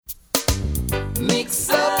Mix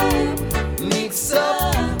up,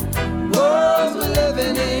 world we're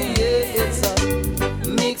living in, yeah, it's a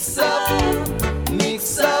mix up,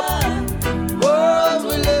 world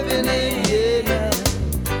we're living in, yeah.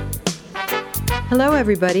 Hello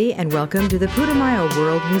everybody and welcome to the Putumayo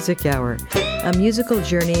World Music Hour, a musical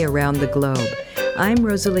journey around the globe. I'm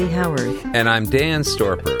Rosalie Howard. And I'm Dan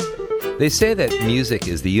Storper. They say that music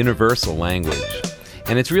is the universal language,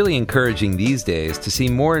 and it's really encouraging these days to see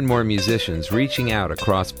more and more musicians reaching out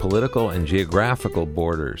across political and geographical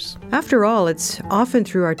borders. After all, it's often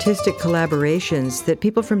through artistic collaborations that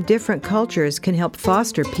people from different cultures can help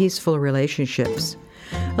foster peaceful relationships.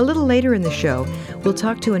 A little later in the show, we'll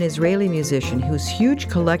talk to an Israeli musician whose huge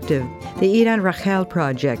collective, the Idan Raichel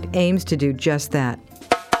Project, aims to do just that.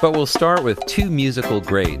 But we'll start with two musical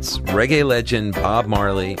greats, reggae legend Bob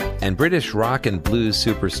Marley and British rock and blues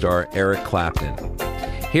superstar Eric Clapton.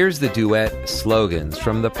 Here's the duet Slogans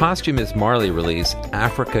from the posthumous Marley release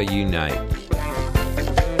Africa Unite.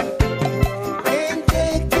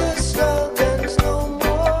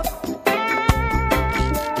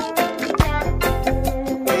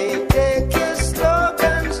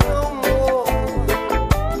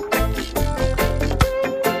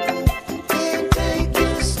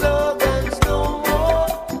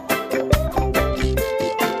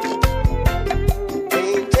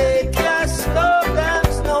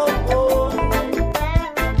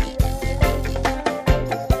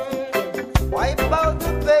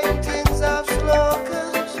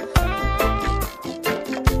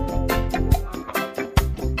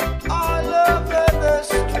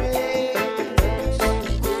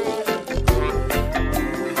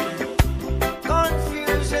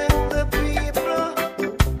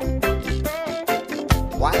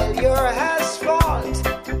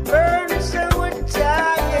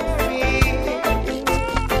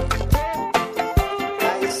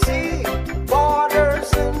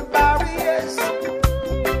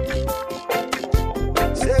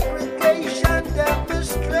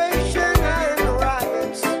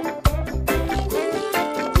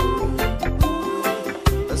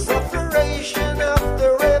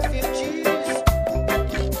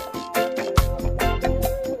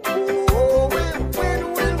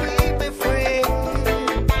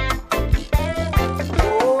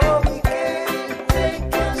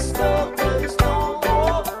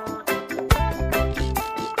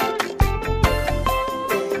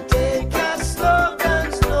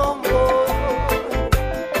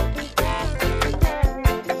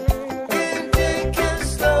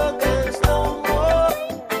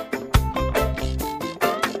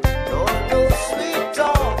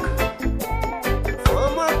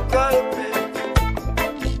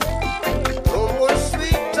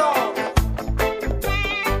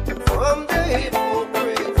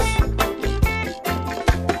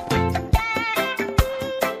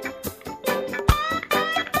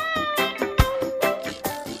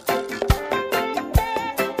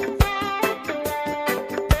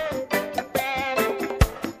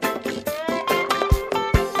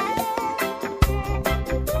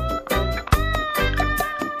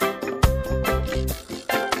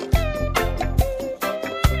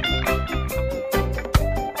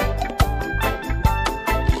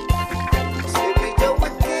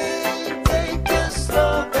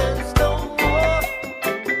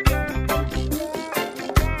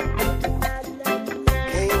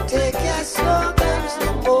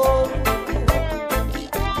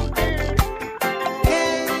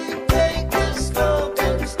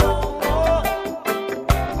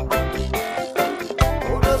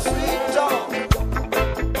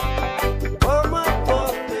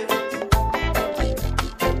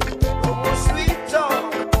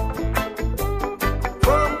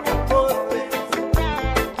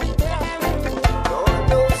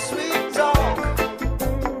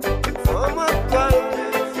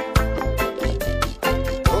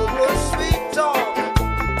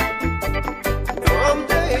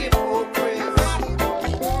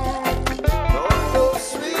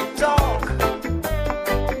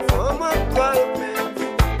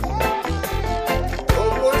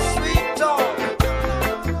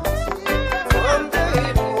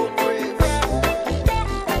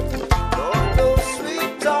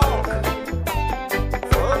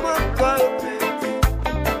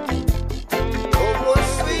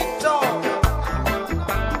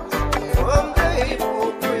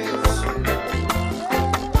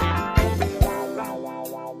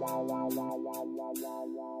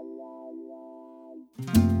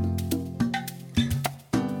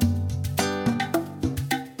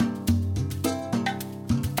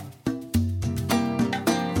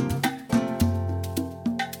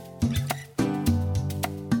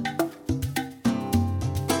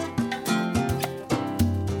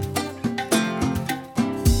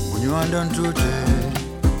 Mandan Tute,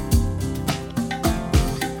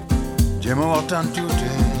 Jema Watan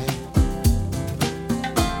Tute,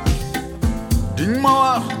 Ding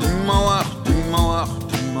Mawar, Ding Mawar, Ding Mawar,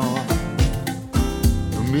 Ding Mawar,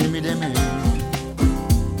 Dumimi Deme.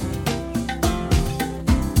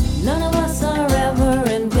 None of us are ever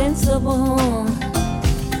invincible,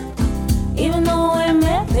 even though we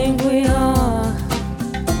may think we are.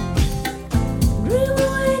 Dream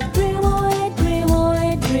away, dream away, dream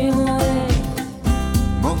away, dream away.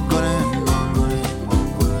 Mogole, mogole,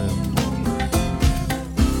 mogole, mogole.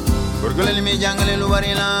 Gorgole mi jangale lu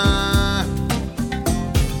barila.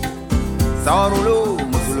 Sawarulu,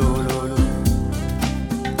 musululu.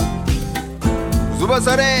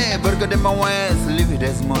 Subasare, burger de my west, live it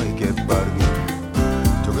as my get burger.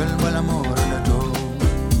 Togel balamor na to.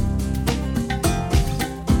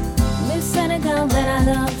 Miss Senegal that I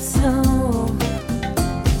love so.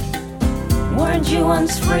 Weren't you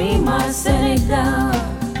once free, my Senegal?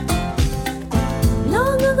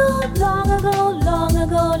 Long ago, long ago, long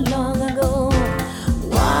ago, long ago.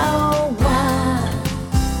 Why, oh, why?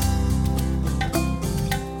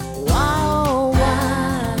 Why, oh, why?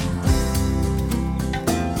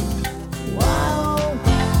 Why, oh,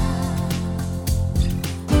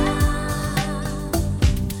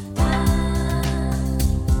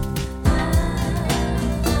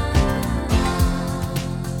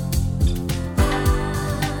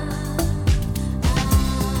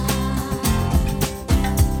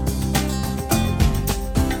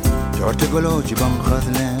 Tortegolo jibam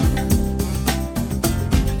khazlen.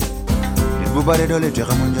 Bubare dole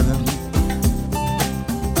teramun jagam.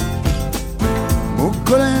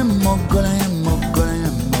 Mogole, mogole, mogole,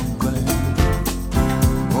 mogole.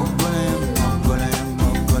 Mogole, mogole,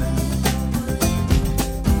 mogole.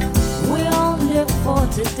 we all live for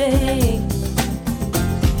today,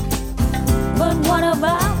 but what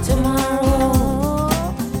about tomorrow?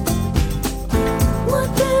 What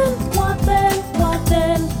then? What then? What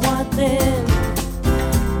then? What then?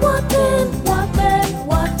 What then? What then?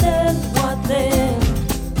 What then? What then?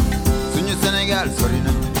 Sunyu Senegal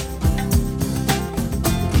sorina.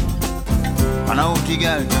 Ana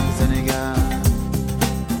utigal jam Senegal.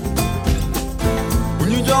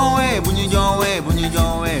 Bunyu jonwe, bunyu jonwe, bunyu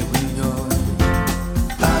jonwe, bunyu jonwe.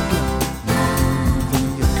 Aga,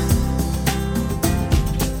 bunyu jonwe.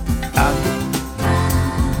 Aga,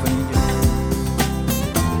 bunyu jonwe.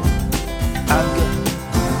 Aga.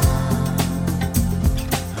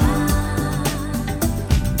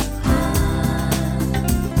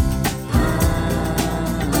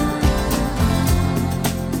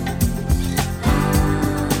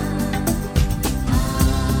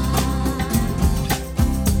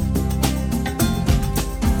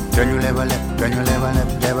 Can you level up? Can you level up?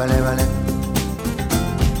 Level up.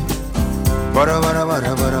 Bara bara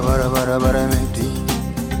bara bara bara bara bara meti.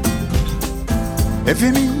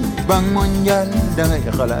 Efimi bang mondial dangay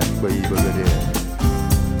khalat bay bagade.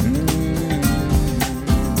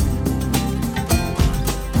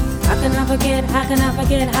 How can I forget? How can I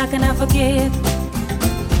forget? How can I forget?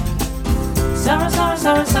 Sorrow, sorrow,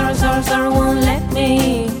 sorrow, sorrow, sorrow, sorrow won't let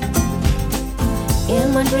me.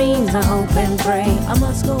 In my dreams I hope and pray I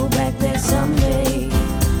must go back there someday.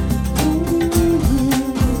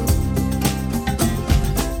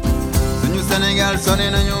 Sunyu Senegal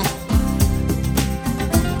sonina nyu.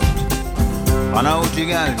 Ana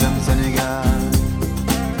utigal jam Senegal.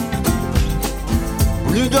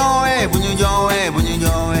 Bunyu jonwe, bunyu jonwe, bunyu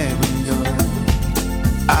jonwe, bunyu jonwe.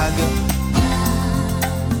 Aga.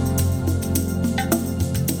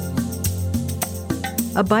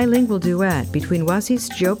 A bilingual duet between Wasis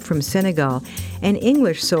Diop from Senegal and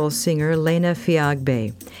English soul singer Lena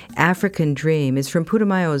Fiagbe. African Dream is from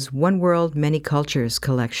Putumayo's One World, Many Cultures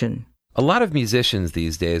collection. A lot of musicians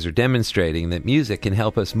these days are demonstrating that music can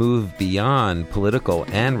help us move beyond political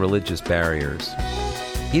and religious barriers.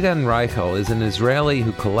 Idan Raichel is an Israeli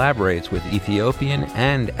who collaborates with Ethiopian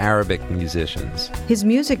and Arabic musicians. His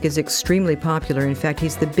music is extremely popular. In fact,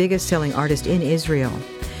 he's the biggest selling artist in Israel.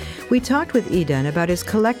 We talked with Idan about his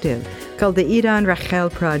collective called the Idan Raichel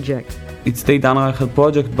Project. It's the Idan Raichel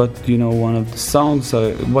Project, but one of the songs,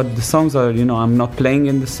 what the songs are, I'm not playing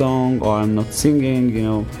in the song or I'm not singing,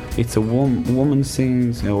 it's a woman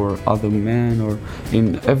sings or other man, or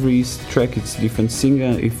in every track it's different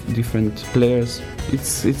singer, different players.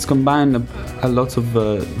 It's combined a lot of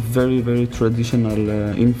very, very traditional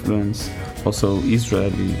influence, also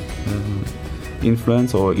Israeli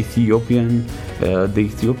influence or Ethiopian. The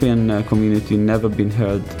Ethiopian community never been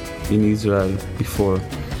heard in Israel before.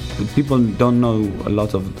 People don't know a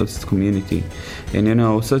lot of this community,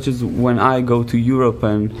 and such as when I go to Europe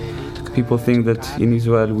and People think that in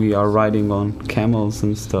Israel we are riding on camels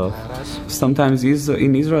and stuff. Sometimes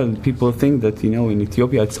in Israel people think that, in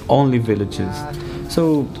Ethiopia it's only villages.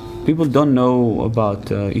 So people don't know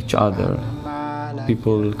about each other.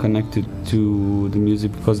 People connected to the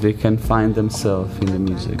music because they can find themselves in the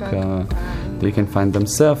music. They can find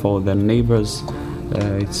themselves or their neighbors.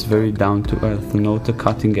 It's very down to earth, not a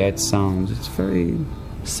cutting edge sound. It's very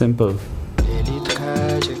simple.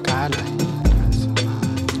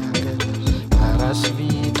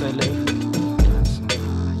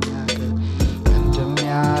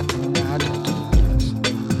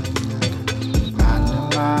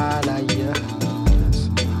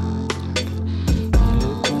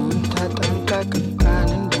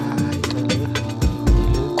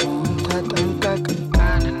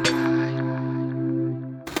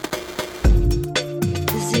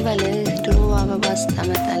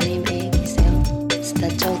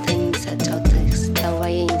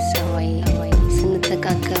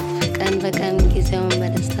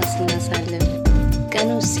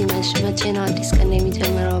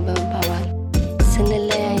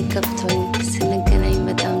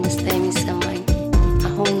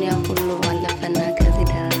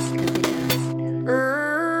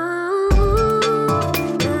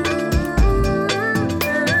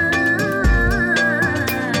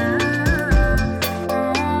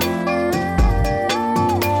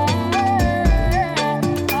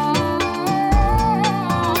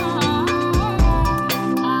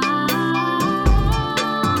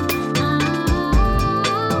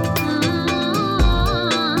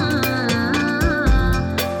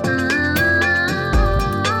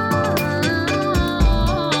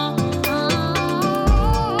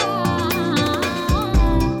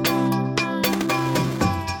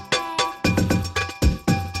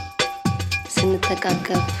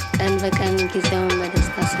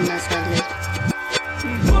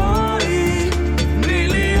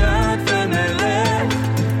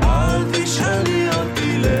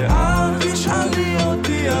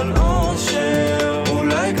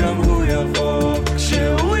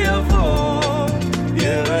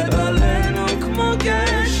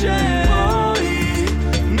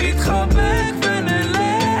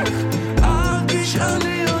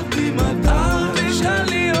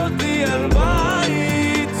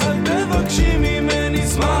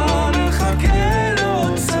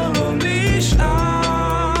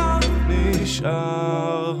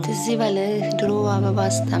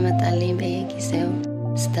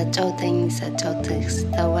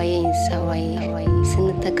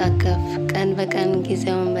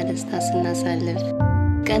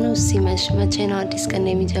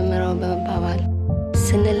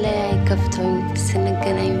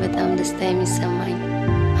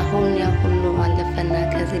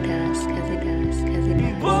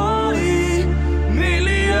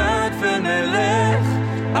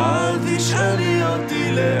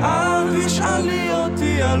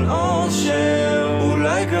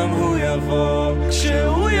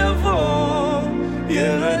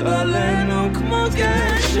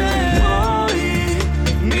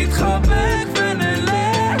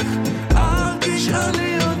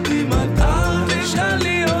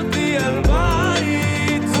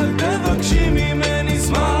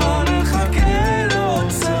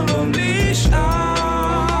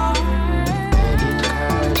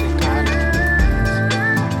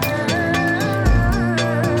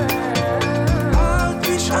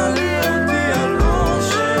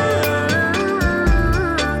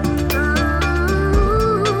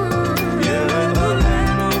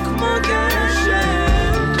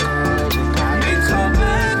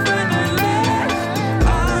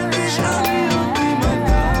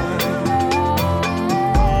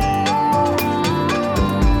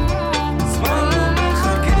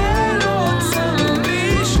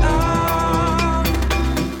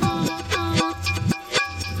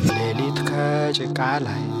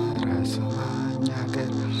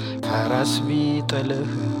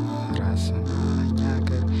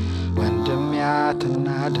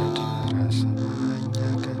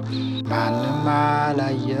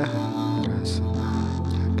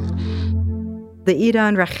 The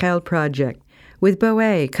Idan Raichel Project, with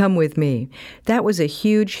Boé, Come With Me. That was a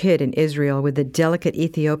huge hit in Israel with the delicate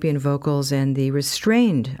Ethiopian vocals and the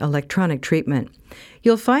restrained electronic treatment.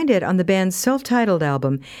 You'll find it on the band's self-titled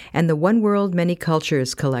album and the One World, Many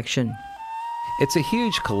Cultures collection. It's a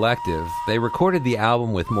huge collective. They recorded the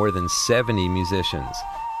album with more than 70 musicians.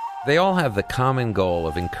 They all have the common goal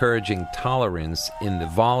of encouraging tolerance in the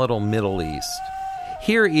volatile Middle East.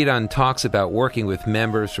 Here, Idan talks about working with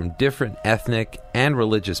members from different ethnic and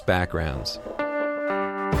religious backgrounds.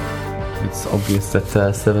 It's obvious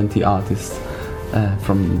that 70 artists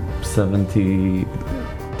from 70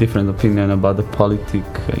 different opinion about the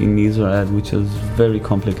politics in Israel, which is very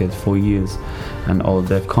complicated for years, and all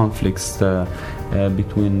the conflicts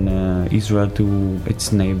between Israel to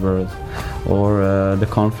its neighbors, or the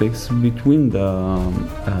conflicts between the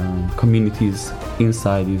communities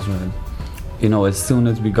inside Israel. You know, as soon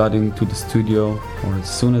as we got into the studio, or as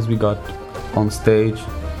soon as we got on stage,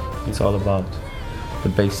 it's all about the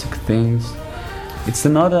basic things. It's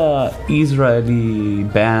not a Israeli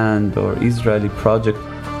band or Israeli project.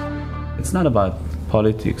 It's not about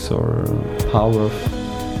politics or power,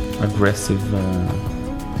 aggressive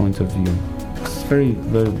point of view. It's very,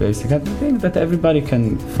 very basic. I think that everybody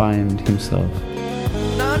can find himself.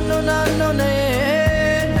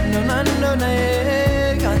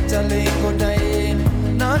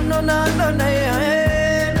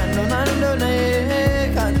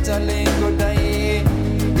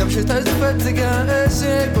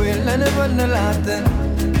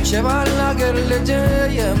 شبالنا غير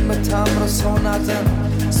لجي يمتامر صوناتن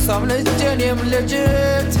صام لجين يملجي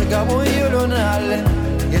تقابو يلونال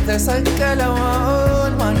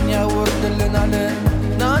يتسكلون من يورد لنا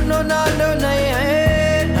نانو نانو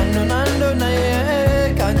نايه نانو نانو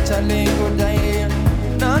نايه كان تلينغو دايه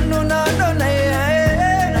نانو نانو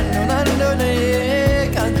نايه نانو نانو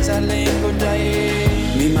نايه كان تلينغو دايه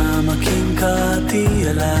ממעמקים קראתי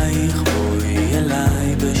אלייך בואי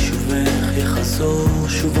אליי בשובך יחזור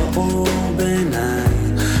שוב האור בעיניי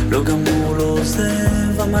לא גמור לא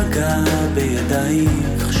עוזב המגע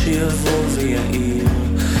בידייך שיבוא ויעיר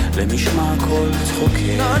למשמע כל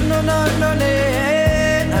צחוקי ננו ננו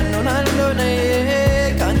ניה ננו ננו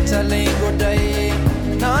ניה כאן תלינגו די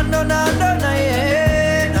ננו ננו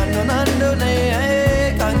ניה ננו ננו ניה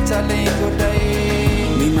כאן תלינגו די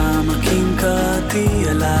ממעמקים קראתי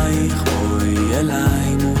אלייך בואי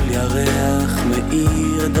אליי מול ירח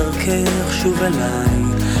מאיר דרכך שוב אליי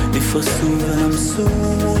נפרסו ונמסו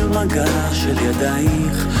מול מגע של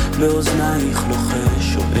ידייך באוזנייך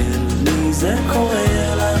לוחש שואל מי זה קורא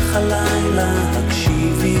לך הלילה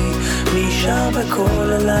הקשיבי מי שר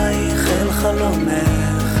בקול אלייך אל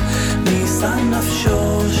חלומך מי שם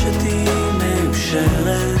נפשו שתהי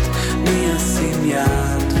מאושרת מי ישים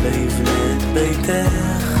יד ויבנה את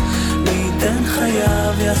ביתך מי ייתן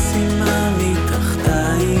חייו ישימה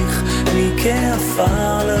מתחתייך מי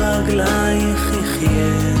כעפר לרגלייך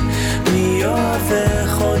יחיה מי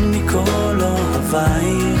יאהבך עוד מכל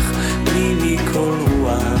אוהבייך מי מכל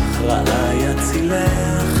רוח רעה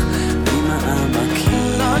יצילך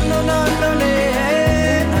ממעמקים ננו ננו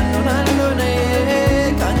ניה ננו ננו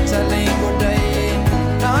ניה כאן תלינגו די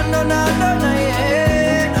ננו ננו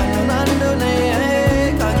ניה ננו ננו ניה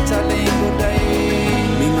כאן תלינגו די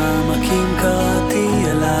ממעמקים קראתי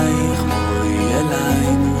אלייך בואי אליי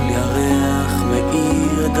מול ירח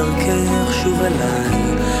מאיר דרכך שוב אליי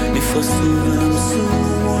נפרסו ונמסו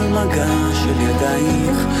מול מגע של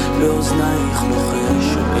ידייך באוזנייך לוחש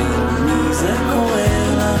שואל מי זה קורא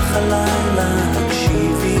לך הלילה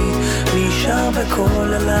הקשיבי מי שר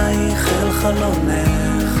בקול אלייך אל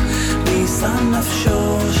חלומך מי שם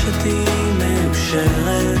נפשו שתהי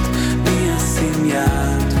מאושרת מי ישים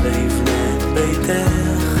יד ויבנה את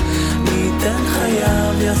ביתך מי ייתן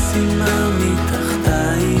חייו ישימה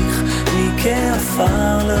מתחתייך מי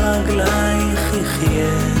כעפר לרגלייך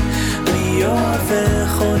יחיה מי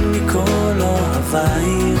יאהבך עוד מכל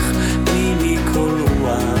אוהבייך מי מכל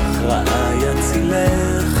רוח רעה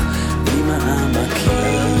יצילך ממעמקים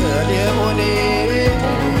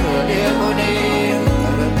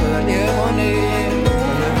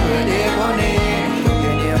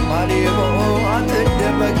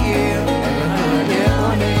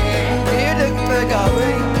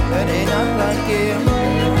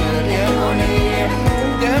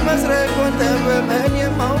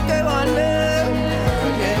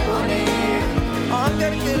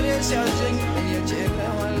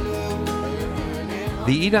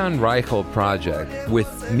The Idan Raichel Project with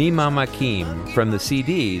Mimamakim from the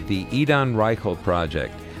CD, The Idan Raichel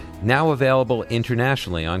Project, now available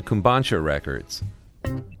internationally on Cumbancha Records.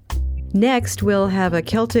 Next, we'll have a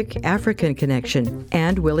Celtic-African connection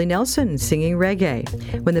and Willie Nelson singing reggae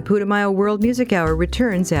when the Putumayo World Music Hour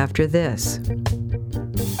returns after this.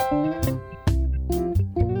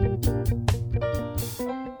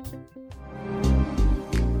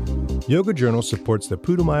 Yoga Journal supports the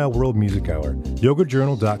Putumayo World Music Hour.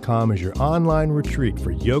 YogaJournal.com is your online retreat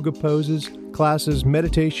for yoga poses, classes,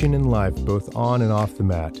 meditation, and life, both on and off the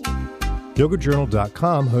mat.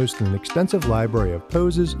 YogaJournal.com hosts an extensive library of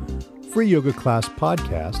poses, free yoga class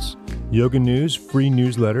podcasts, yoga news, free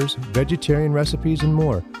newsletters, vegetarian recipes, and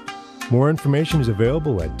more. More information is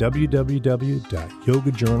available at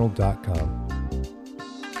www.yogajournal.com.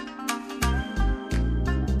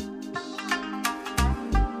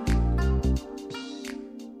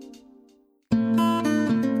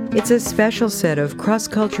 It's a special set of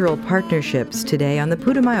cross-cultural partnerships today on the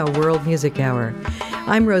Putumayo World Music Hour.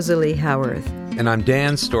 I'm Rosalie Howarth. And I'm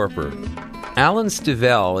Dan Storper. Alan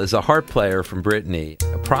Stivell is a harp player from Brittany,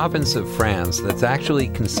 a province of France that's actually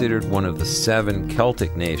considered one of the 7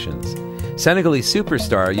 Celtic nations. Senegalese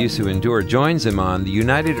superstar Youssou N'Dour joins him on The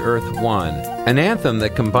United Earth One, an anthem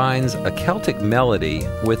that combines a Celtic melody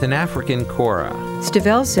with an African kora.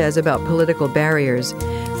 Stivell says about political barriers,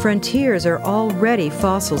 frontiers are already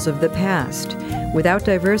fossils of the past. Without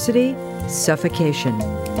diversity, suffocation.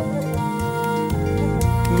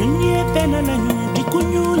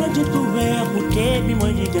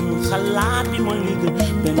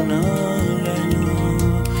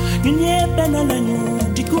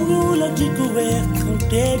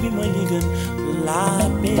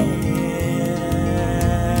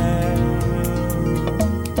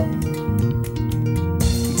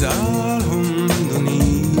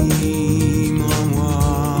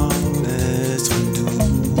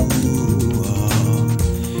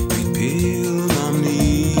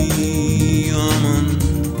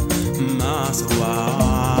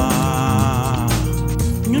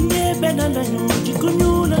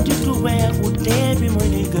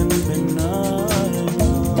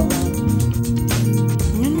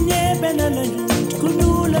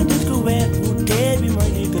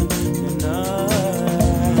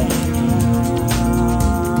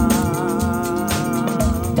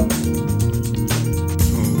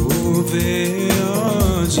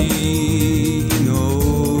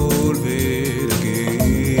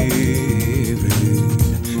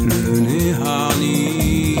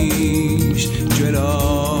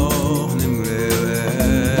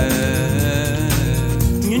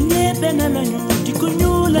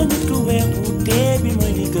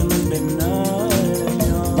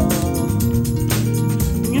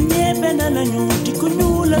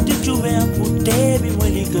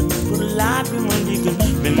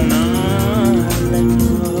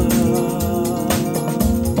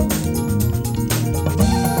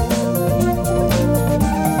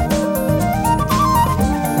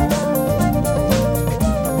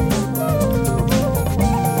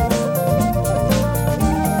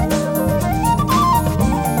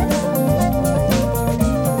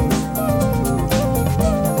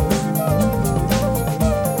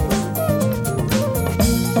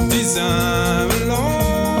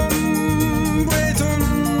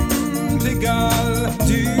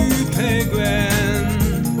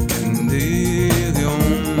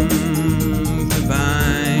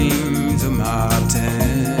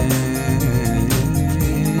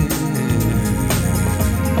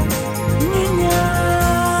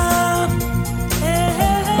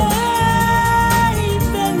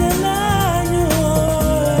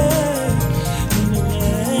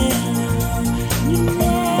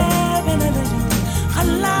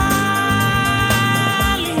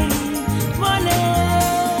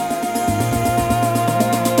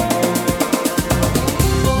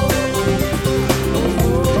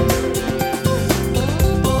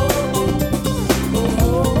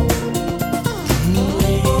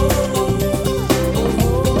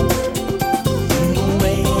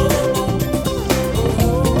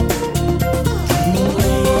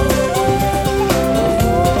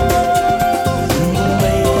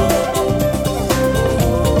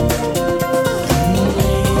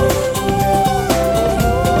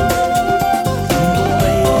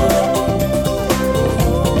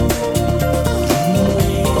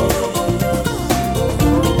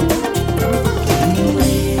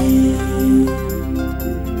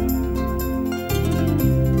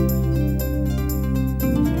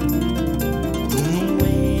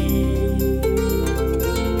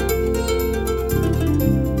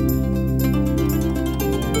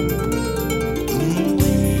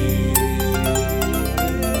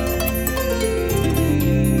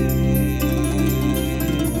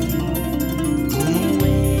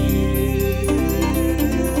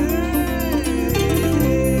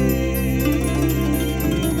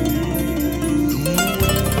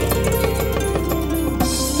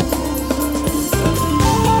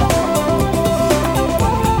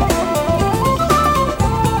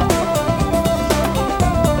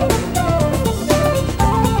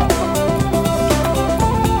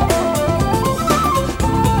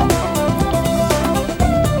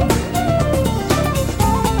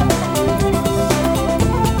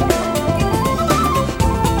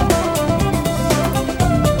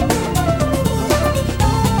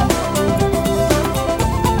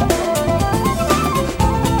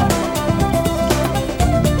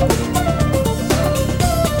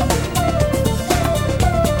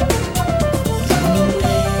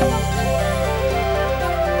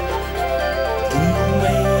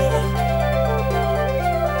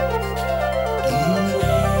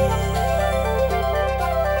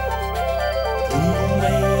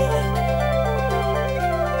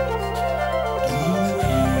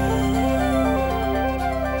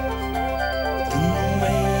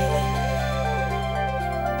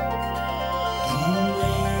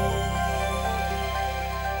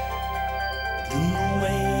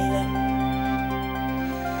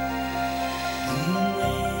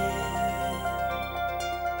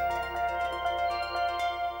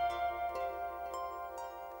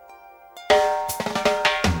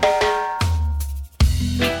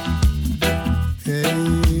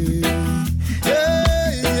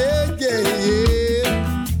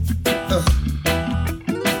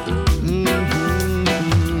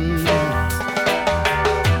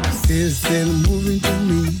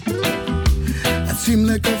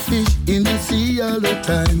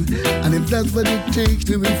 That's what it takes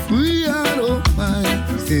to be free, I don't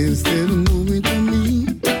mind. Still moving to me.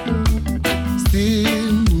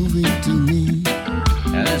 Still moving to me.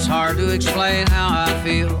 And it's hard to explain how I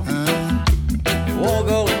feel. It won't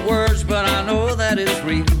go in words, but I know that it's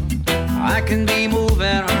real. I can be moving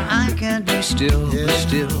or I can be still, but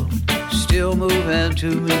still moving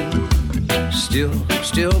to me.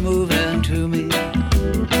 Still moving to me.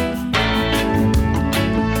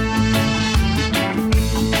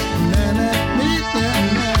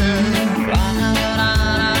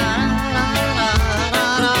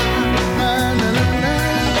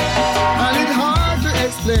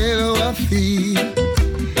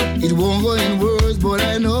 It won't go in words, but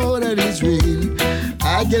I know that it's real.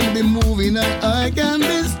 I can be moving and I can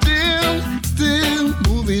be still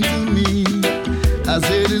moving to me. I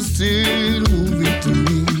said it's still moving to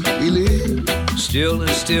me, really. Still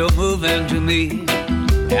moving to me.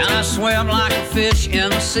 And I swim like a fish in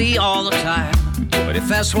the sea all the time. But if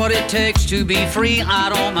that's what it takes to be free, I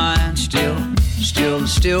don't mind. Still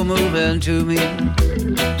moving to me.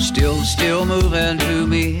 Still moving to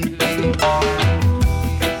me.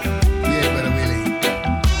 Yeah, Brother Willie.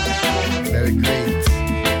 Very great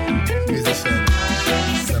musician,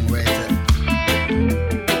 songwriter,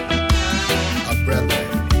 a brother.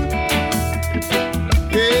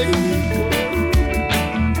 Hey.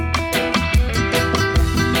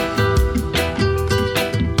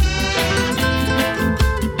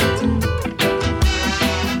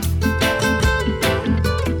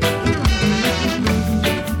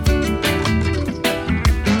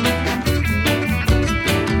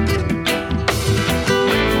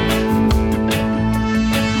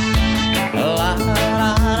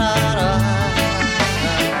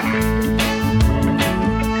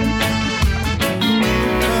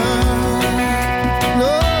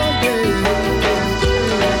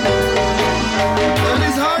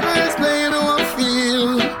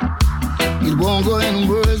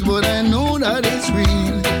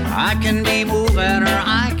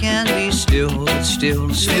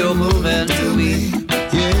 Still moving to me.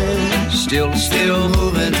 Yeah. Still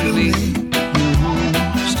moving to me.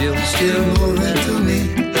 Still moving to me.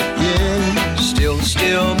 Yeah. Still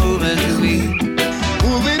moving to me.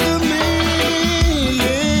 Moving to me.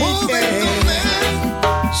 Yeah. Moving to me.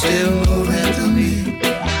 Still moving to me.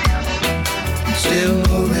 Still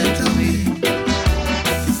moving to me.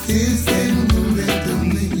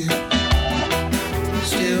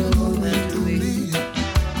 Still moving to me.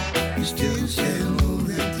 Still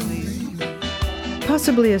moving to me.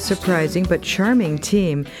 Possibly a surprising but charming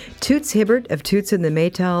team, Toots Hibbert of Toots and the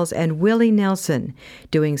Maytals and Willie Nelson,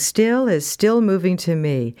 doing Still is Still Moving to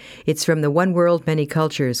Me. It's from the One World, Many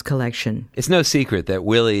Cultures collection. It's no secret that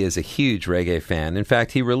Willie is a huge reggae fan. In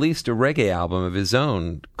fact, he released a reggae album of his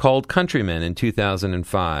own called Countrymen in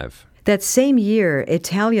 2005. That same year,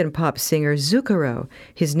 Italian pop singer Zucchero,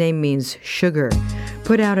 his name means sugar,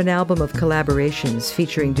 put out an album of collaborations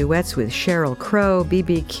featuring duets with Sheryl Crow,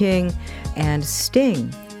 B.B. King, and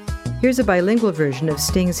Sting. Here's a bilingual version of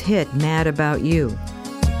Sting's hit, Mad About You.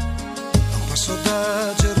 Passo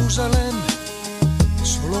da Gerusalemme,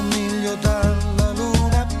 solo un miglio dalla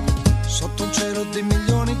luna, sotto un cielo di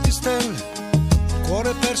milioni di stelle, un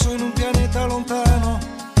cuore perso in un pianeta lontano,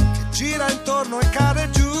 che gira intorno e cade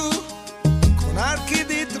giù, con archi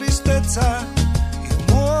di tristezza, io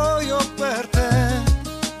muoio per te,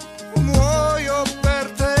 muoio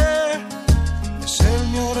per te, e se il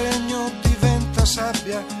mio regno diventa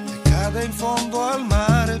sabbia e cade in fondo al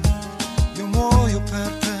mare, io muoio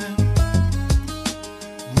per te,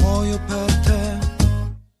 muoio per te.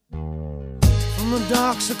 From the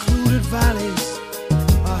dark secluded valleys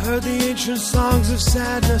I heard the ancient songs of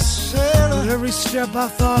sadness. With every step I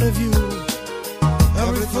thought of you,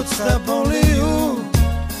 every footstep only you,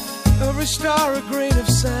 every star a grain of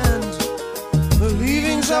sand, the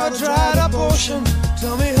leavings of a dried up ocean.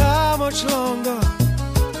 Tell me how much longer,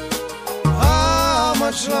 how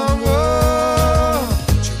much longer.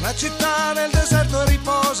 C'è una città nel deserto e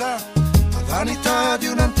riposa, la vanità di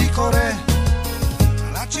un antico re.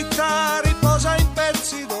 La città riposa in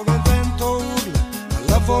pezzi dove il vento urla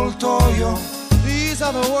l'avvoltoio. These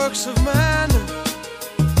are the works of man.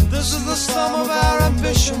 This is the sum of our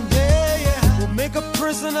ambition. We'll make a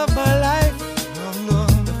prison of my life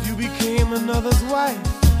if you became another's wife.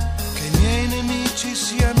 Che i miei nemici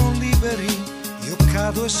siano liberi, io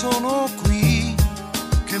cado e sono qui,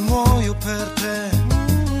 che muoio per te,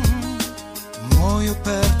 muoio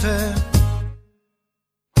per te.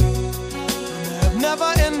 And I've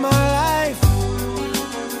never in my life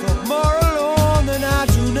felt more alone than I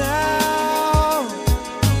do now.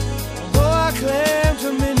 Although I claim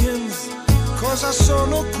dominions, cosa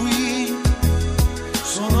sono qui?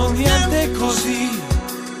 Sono niente così.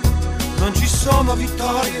 Non ci sono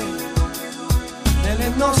vittorie nelle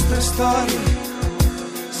nostre storie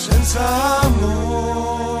senza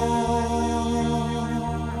amore.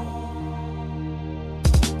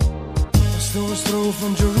 A stone's throw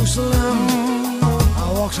from Jerusalem,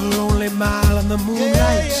 I walked a lonely mile in the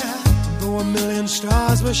moonlight. Though a million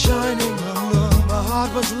stars were shining, my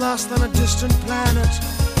heart was lost on a distant planet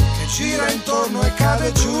che gira intorno e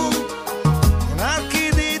cade giù con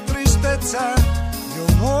archi di tristezza. Io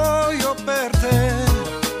muoio per te.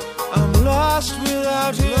 I'm lost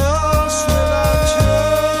without you, lost without you.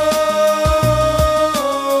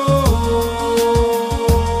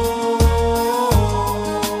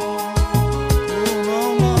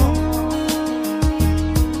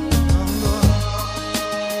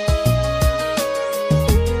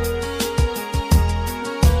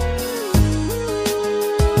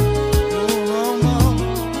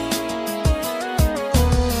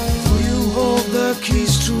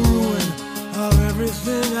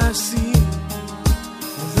 I see,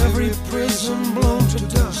 with every prison blown to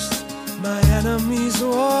dust, my enemies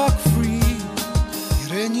walk free. I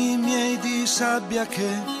regni miei di sabbia che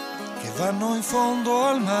vanno in fondo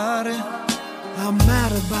al mare. I'm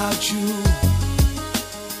mad about you,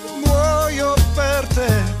 muoio per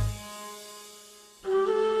te.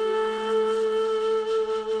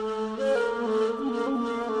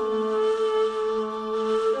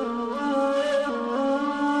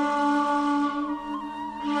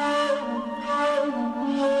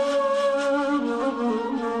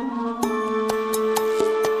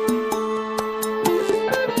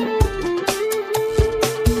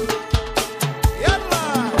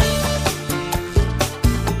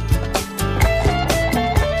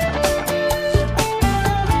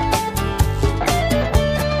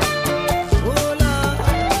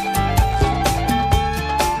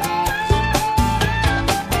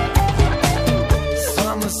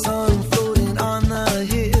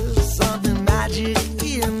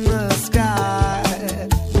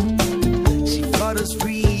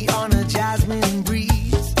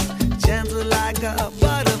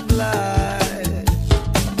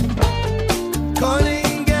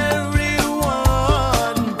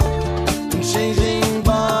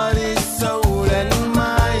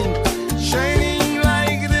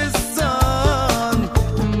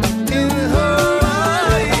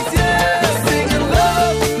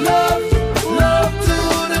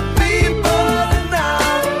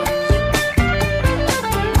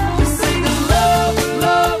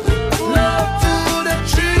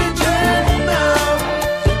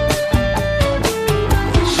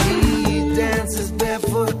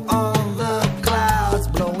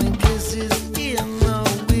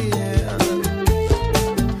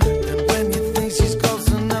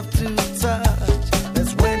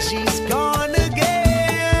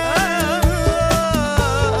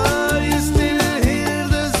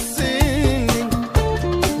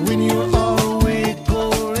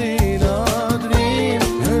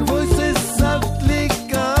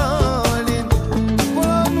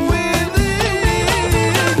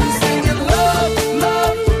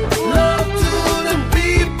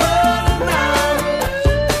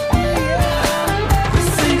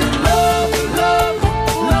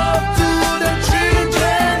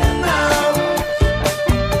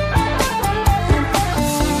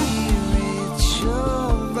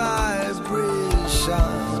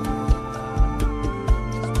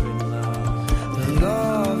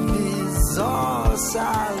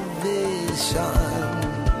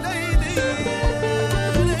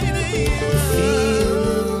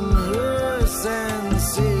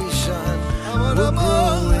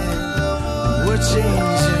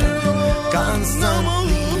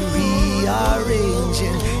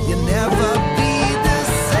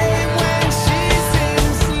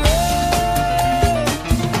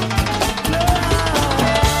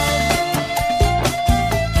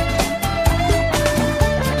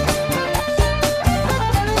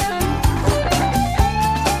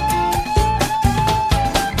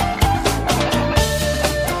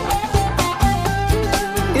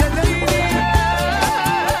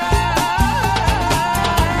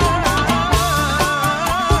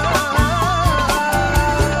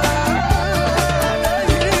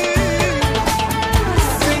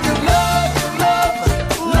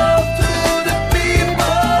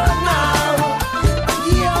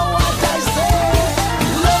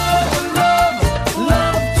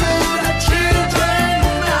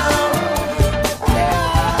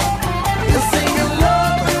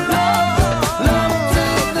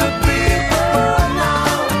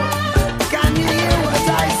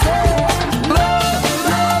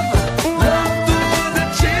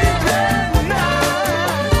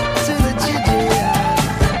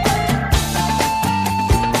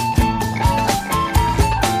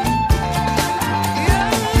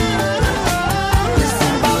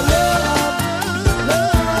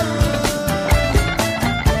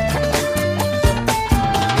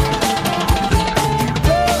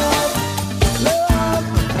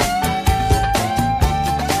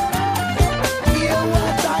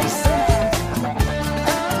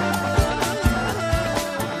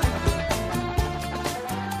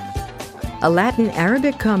 a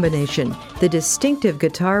Latin-Arabic combination, the distinctive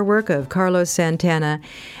guitar work of Carlos Santana,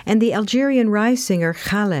 and the Algerian Rai singer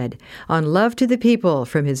Khaled on Love to the People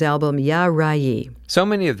from his album Ya-Rayi. So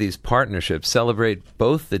many of these partnerships celebrate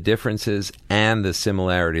both the differences and the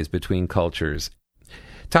similarities between cultures.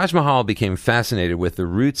 Taj Mahal became fascinated with the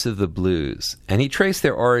roots of the blues, and he traced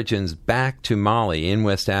their origins back to Mali in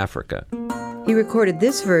West Africa. He recorded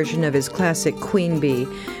this version of his classic Queen Bee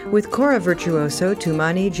with kora virtuoso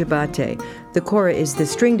Toumani Diabaté. The kora is the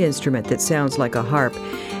stringed instrument that sounds like a harp,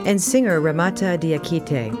 and singer Ramata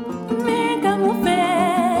Diakité.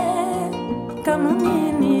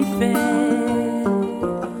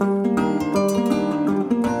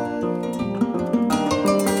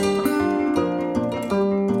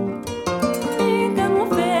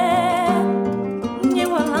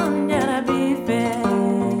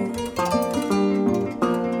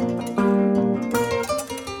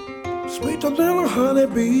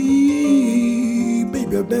 Honeybee,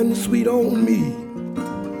 baby, been sweet on me.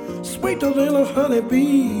 Sweeter than a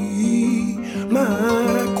honeybee,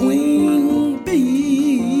 my queen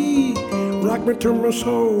bee. Rock me to my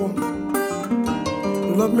soul,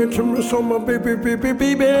 love me to my soul, my baby, baby,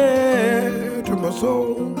 baby, to my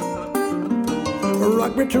soul.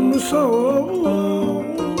 Rock me to my soul.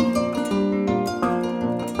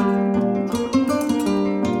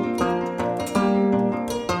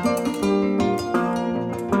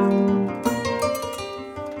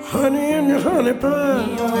 Honey in your honey pie,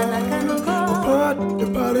 the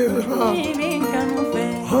body is hot.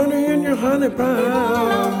 Honey in your honey pie,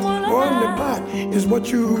 on the pot is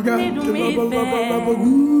what you got to love,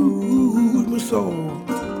 ooh, my soul.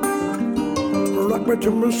 Rock me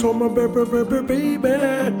to my soul, my baby, baby,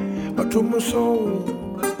 baby, to my soul.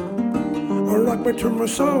 Rock me to my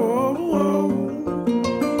soul.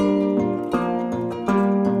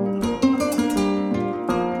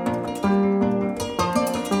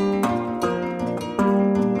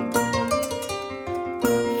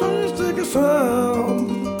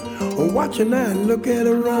 Watch it now and look at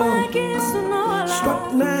her around.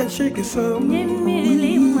 Strut now and shake it some.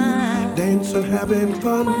 Dancing, having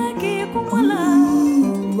fun.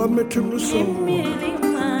 Ooh, love me to my soul.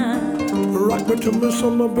 Rock me to my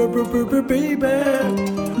soul, my baby, baby, baby.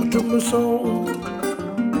 To my soul.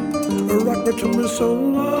 Rock me to my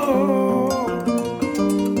soul.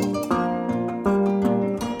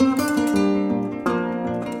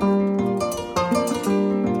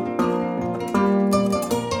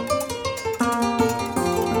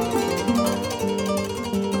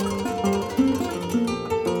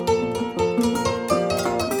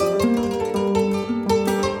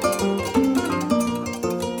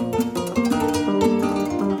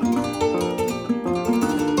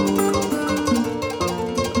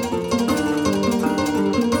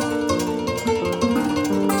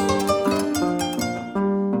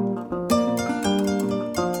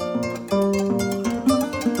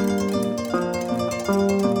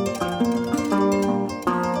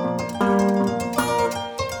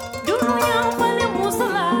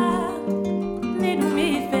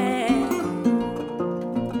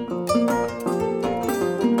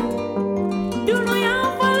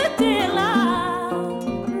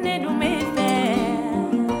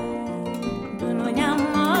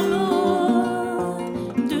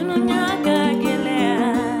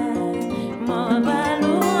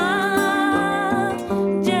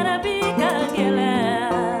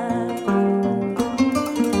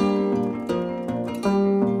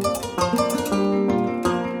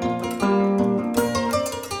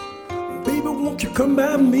 Come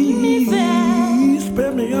by me,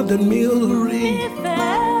 spare me of the mealery.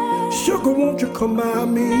 Sugar, won't you come by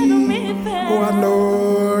me? Oh, I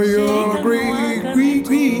know you'll agree.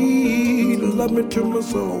 Love me to my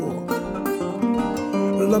soul.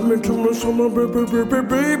 Love me to my soul, my baby, baby,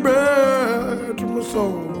 baby, to my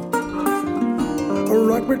soul.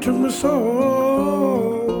 Rock me to my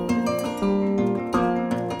soul.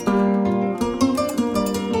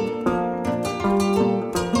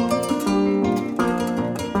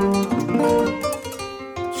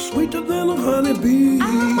 Sweeter than a honeybee,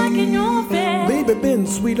 baby, been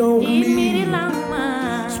sweet on me.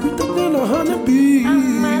 Sweeter than a honeybee,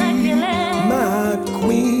 my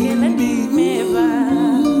queen bee.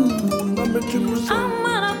 Love me to my soul.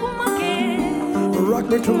 Rock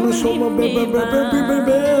me to my soul, my baby, baby,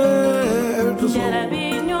 baby, to soul.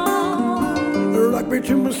 Rock me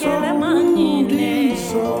to my soul, these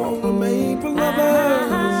songs are made for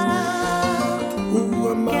lovers. Ooh,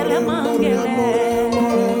 amore, amore, amore.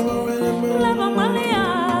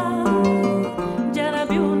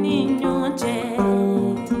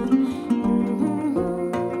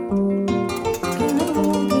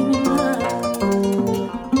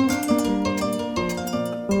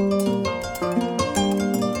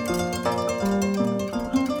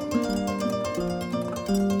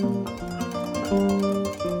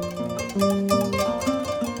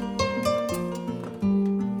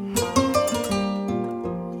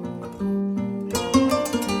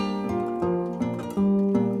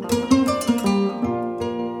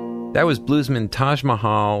 That was bluesman Taj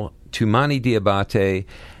Mahal, Toumani Diabaté,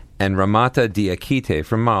 and Ramata Diakité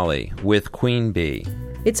from Mali with Queen Bee.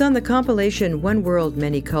 It's on the compilation One World,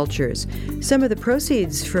 Many Cultures, some of the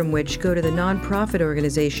proceeds from which go to the nonprofit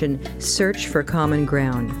organization Search for Common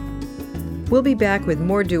Ground. We'll be back with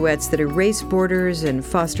more duets that erase borders and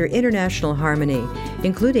foster international harmony,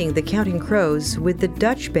 including the Counting Crows with the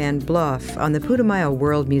Dutch band Blof on the Putumayo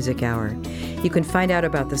World Music Hour. You can find out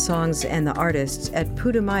about the songs and the artists at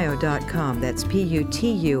putumayo.com. That's Putumayo.com.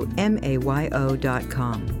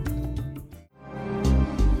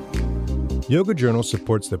 Yoga Journal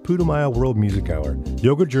supports the Putumayo World Music Hour.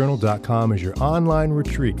 YogaJournal.com is your online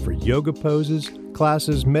retreat for yoga poses,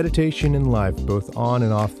 classes, meditation, and life, both on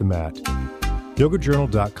and off the mat.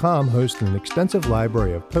 YogaJournal.com hosts an extensive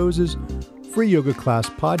library of poses, free yoga class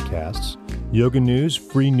podcasts, yoga news,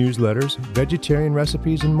 free newsletters, vegetarian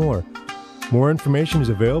recipes, and more. More information is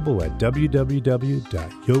available at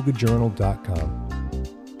www.yogajournal.com.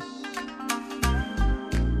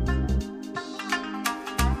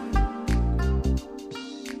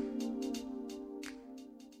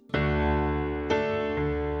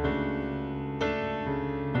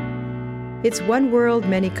 It's One World,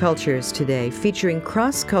 Many Cultures today, featuring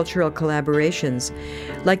cross-cultural collaborations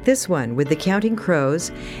like this one with the Counting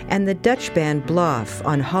Crows and the Dutch band Blof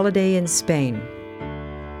on Holiday in Spain.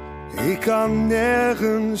 Ik kan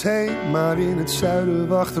nergens heen, maar in het zuiden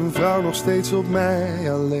wacht een vrouw nog steeds op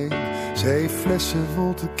mij alleen. Ze heeft flessen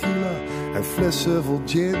vol tequila en flessen vol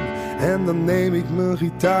gin. En dan neem ik mijn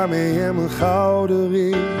gitaar mee en mijn gouden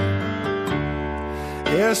ring.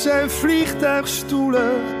 Er zijn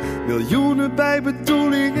vliegtuigstoelen, miljoenen bij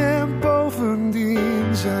bedoeling. En bovendien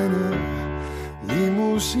zijn er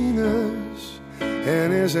limousines.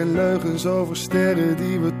 En er zijn leugens over sterren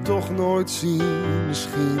die we toch nooit zien.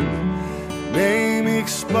 Misschien neem ik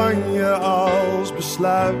Spanje als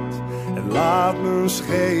besluit en laat mijn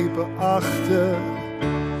schepen achter.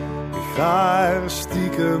 Ik ga er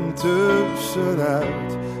stiekem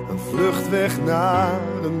tussenuit, een vlucht weg naar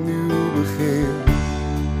een nieuw begin.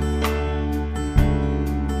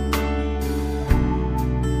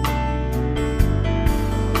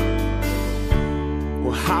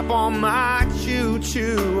 Hop on my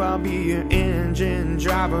choo-choo, I'll be your engine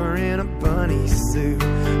driver in a bunny suit.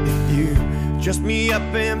 If you dress me up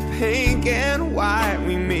in pink and white,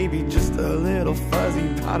 we may be just a little fuzzy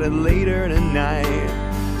potted later tonight.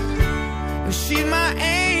 And she's my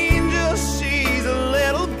angel, she's a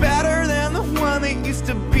little better than the one that used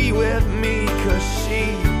to be with me. Cause she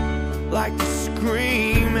liked to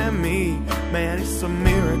scream at me. Man, it's a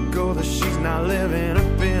miracle that she's not living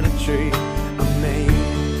up in a tree. I may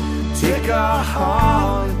take a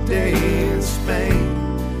holiday in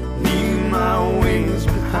Spain, leave my wings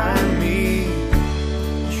behind me,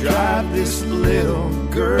 drive this little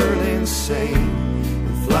girl insane,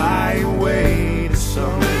 and fly away to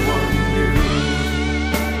someone new.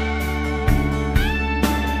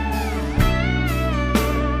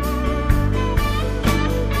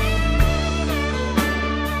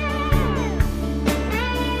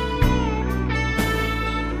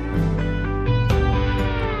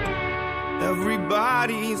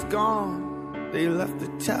 Everybody's gone. They left the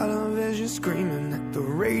television screaming that the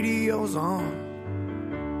radio's on.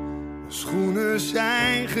 Schoenen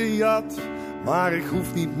zijn gejat, maar ik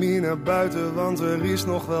hoef niet meer naar buiten, want er is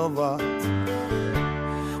nog wel wat.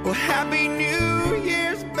 Well, Happy New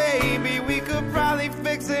Year's, baby. We could probably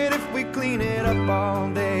fix it if we clean it up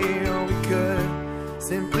all day. Or we could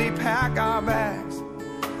simply pack our bags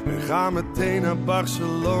en gaan meteen naar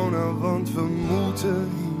Barcelona, want we moeten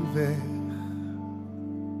hier weg.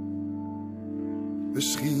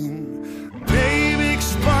 Misschien neem ik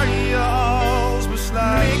Spanje als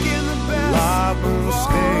besluit. Laat mijn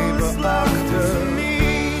schepen achter.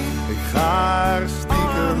 Ik ga er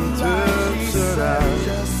stiekem tussenuit.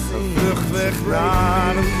 Een vlucht weg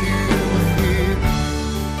naar een nieuw begin.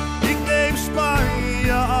 Ik neem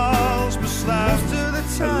Spanje als besluit.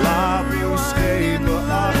 En laat mijn schepen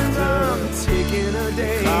achter.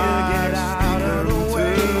 Ik ga er stiekem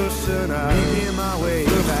tussenuit. Een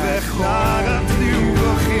vlucht weg naar een nieuw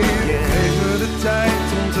begin. Geef me de tijd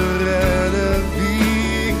om te redden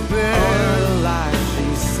wie ik ben.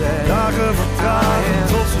 Dagen vertragen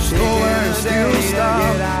tot ze stollen en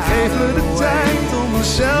stilstaan. Geef me de tijd om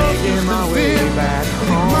mezelf terug te vinden. Ik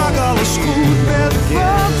maak alles goed met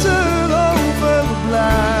wat er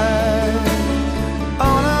overblijft.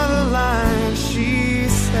 On the line, she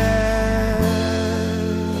said.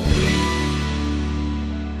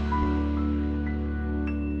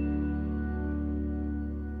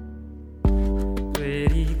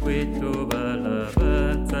 Queri questo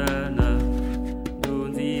balabatana,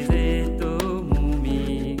 donzi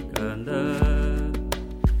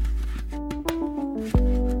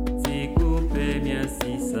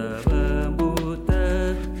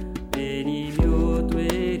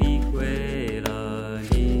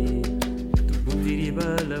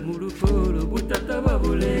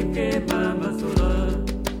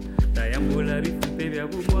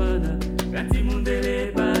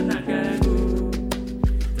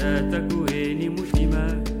tatakueni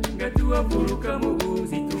mutima ngatua fuluka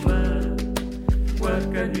mubuzituma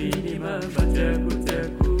wakanwini mabataku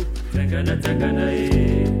takana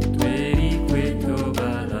tweri kweto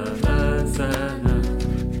balabasana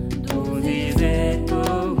tuzizeto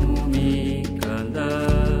mumikanda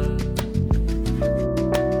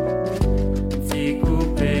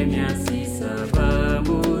zikupe miasisa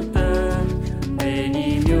bamuta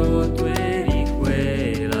benimyo tweri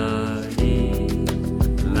kwelani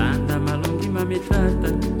landa malongi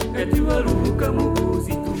mametata katiwaluka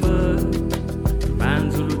mubuzituma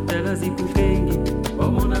manzulutela zikukengi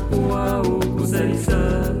omona kuwa ukuzalisa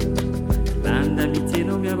landa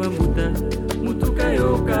mitieno myabamuta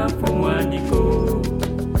mutukayoka fumwaniko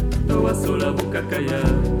towasola bukakaya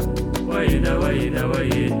waenda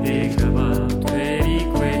wayetekama tweri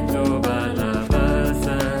kweto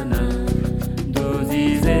balabasana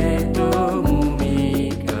dozizeto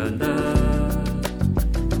mumikanda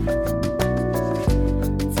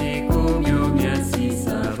zikumyo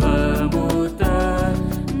myasisa bamuta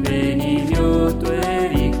benimyo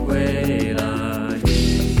tweri kwelani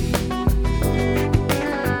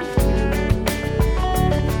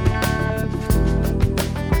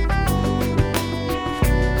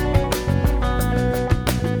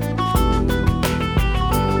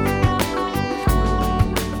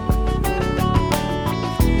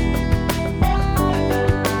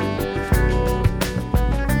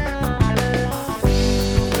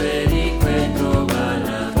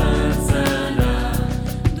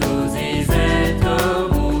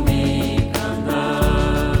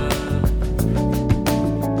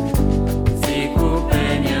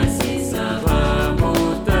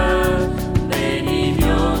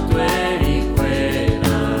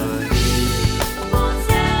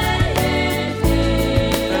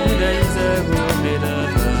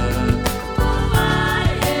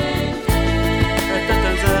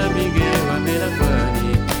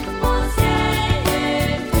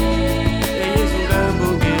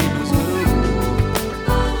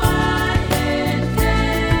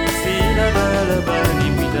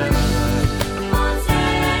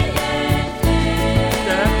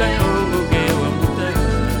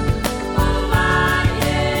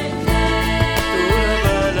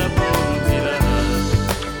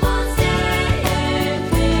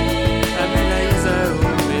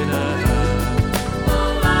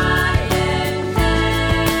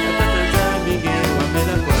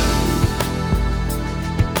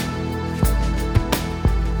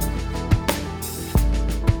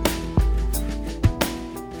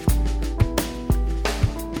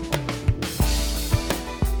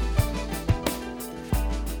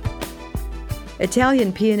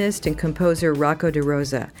Italian pianist and composer Rocco De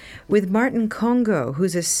Rosa, with Martin Congo,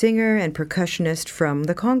 who's a singer and percussionist from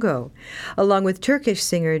the Congo, along with Turkish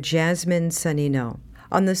singer Jasmine Sanino,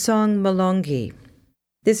 on the song Malongi.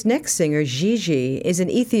 This next singer, Gigi, is an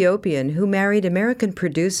Ethiopian who married American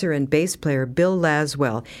producer and bass player Bill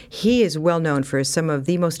Laswell. He is well known for some of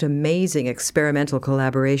the most amazing experimental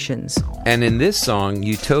collaborations. And in this song,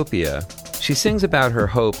 Utopia, she sings about her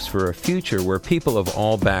hopes for a future where people of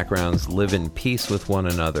all backgrounds live in peace with one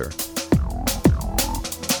another.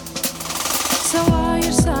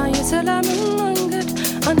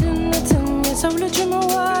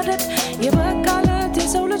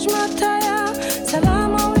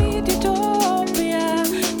 ሰላማዊት ኢትዮጵያ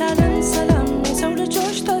ለዓለም ሰላም የሰው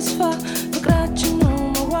ልጆች ተስፋ ፍቅራችን ነው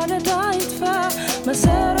መዋለድ አይጥፋ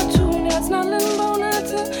መሰረቱን ያጽናልን በእውነት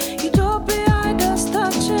ኢትዮጵያ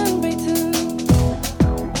የደስታችን ቤት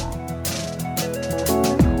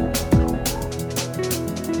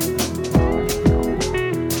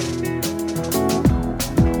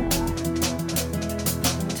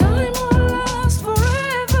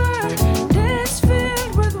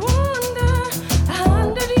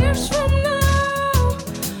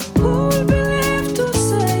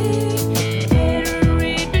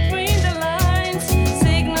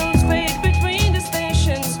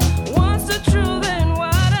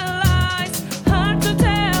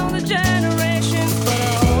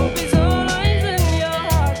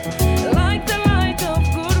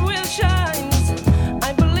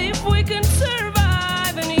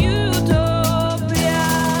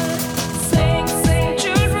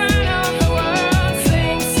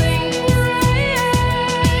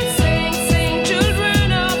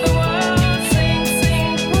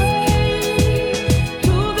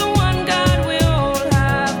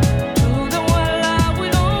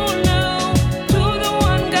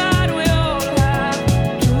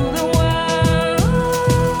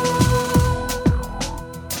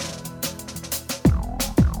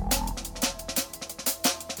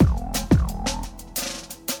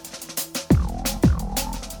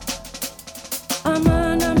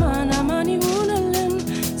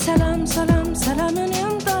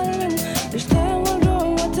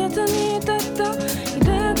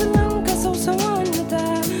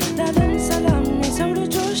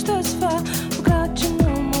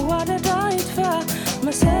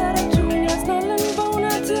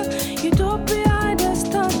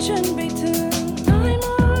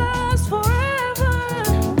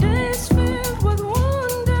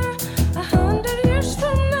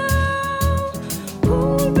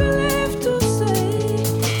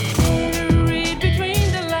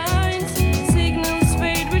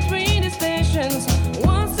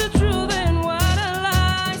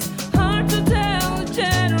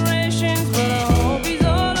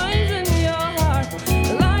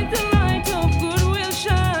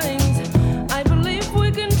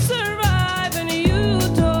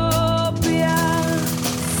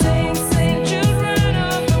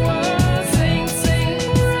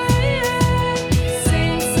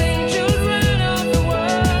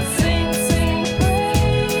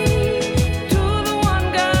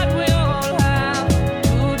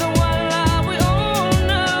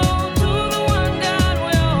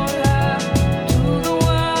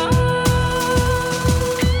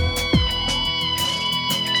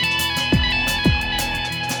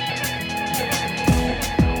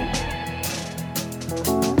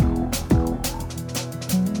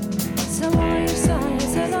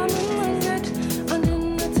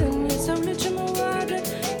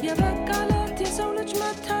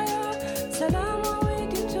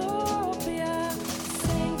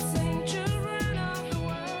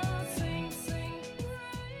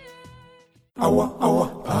awa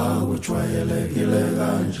akujwayelekile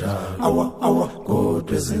kanjalo awa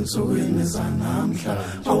kodwa ezinsukwini zanamhla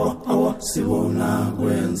awa sibona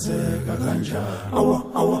kwenzeka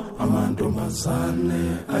kanjalo awa amantombazane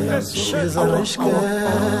ayazi. She's a rich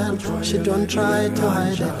girl, she don't try to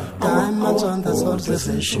hide it. Diamonds on the soles of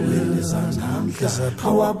her shoes. She's a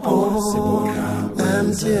power ball,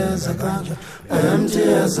 empty as a bucket, empty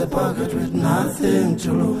as a bucket with nothing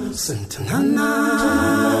to lose. And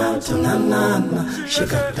ta-na-na, ta-na-na-na, she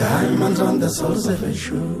got diamonds on the soles of her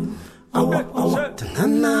shoes. Awa,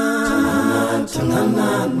 ta-na-na,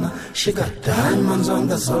 ta-na-na-na, she got diamonds on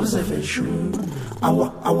the soles of her shoes.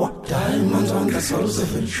 Awa, diamonds on the soles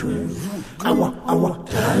of her shoes. Awa,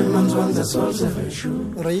 diamonds on the soles of her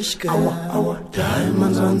shoes. Awa,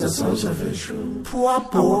 diamonds on the soles of her shoes.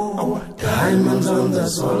 Awa, diamonds on the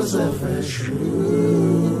soles of her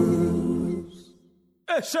shoes.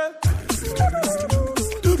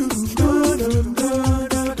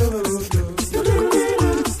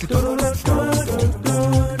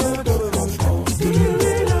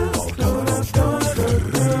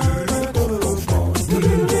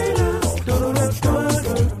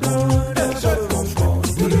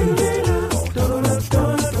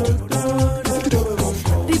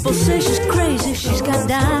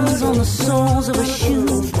 Diamonds on the soles of her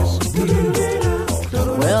shoes.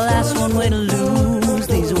 Well, that's one way to lose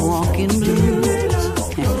these walking blues.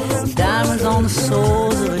 Diamonds on the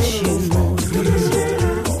soles of her shoes.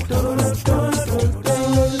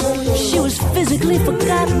 She was physically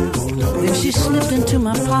forgotten. Then she slipped into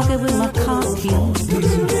my pocket with my car keys.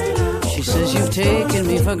 She says, you've taken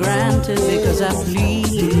me for granted because I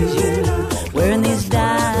please you. Wearing these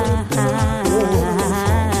diamonds.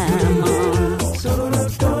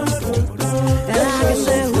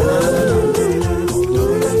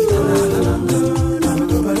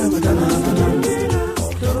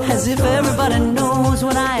 As if everybody knows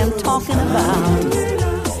what I am talking about.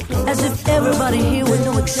 As if everybody here would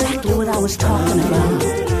know exactly what I was talking about.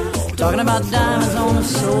 Talking about diamonds on the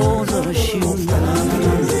soles of her shoes.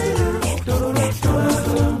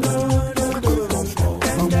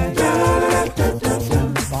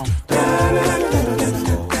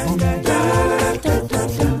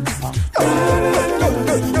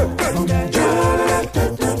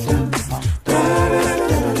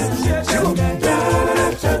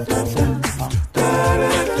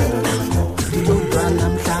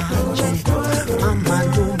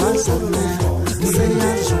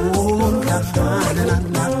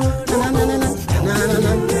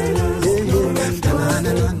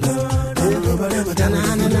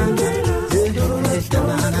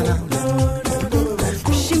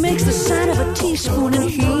 She makes the sign of a teaspoon and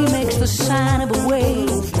he makes the sign of a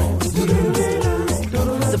wave.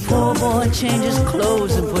 The poor boy changes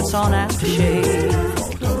clothes and puts on aftershave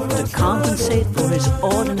to compensate for his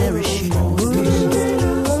ordinary shoes.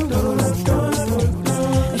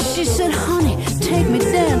 She said, honey, take me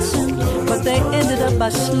dancing, but they ended up by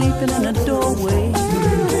sleeping in a doorway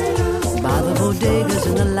by the bodegas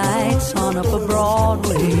and the lights on Upper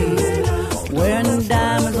Broadway, wearing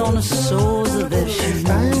diamonds on the soles of their shoes.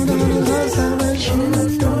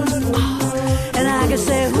 And I can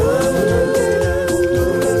say,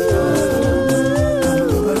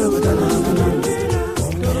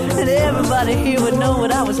 and everybody here would know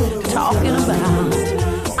what I was talking about.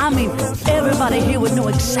 I mean, everybody here would know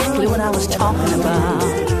exactly what I was talking about.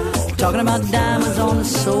 Talking about diamonds on the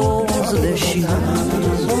soles of their shoes.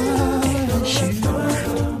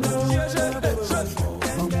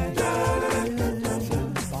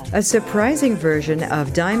 A surprising version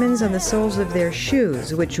of Diamonds on the Soles of Their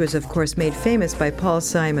Shoes, which was, of course, made famous by Paul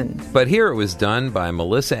Simon. But here it was done by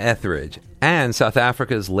Melissa Etheridge and South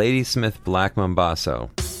Africa's Ladysmith Black Mambazo.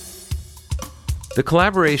 The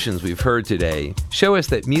collaborations we've heard today show us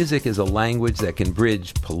that music is a language that can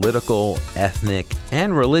bridge political, ethnic,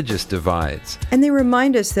 and religious divides. And they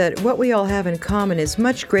remind us that what we all have in common is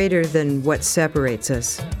much greater than what separates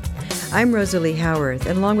us. I'm Rosalie Howarth,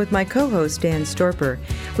 and along with my co-host Dan Storper,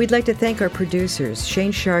 we'd like to thank our producers,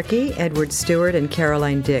 Shane Sharkey, Edward Stewart, and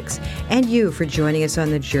Caroline Dix, and you for joining us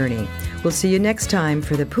on the journey. We'll see you next time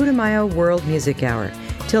for the Putumayo World Music Hour.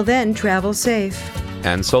 Till then, travel safe.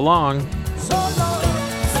 And so long. So long.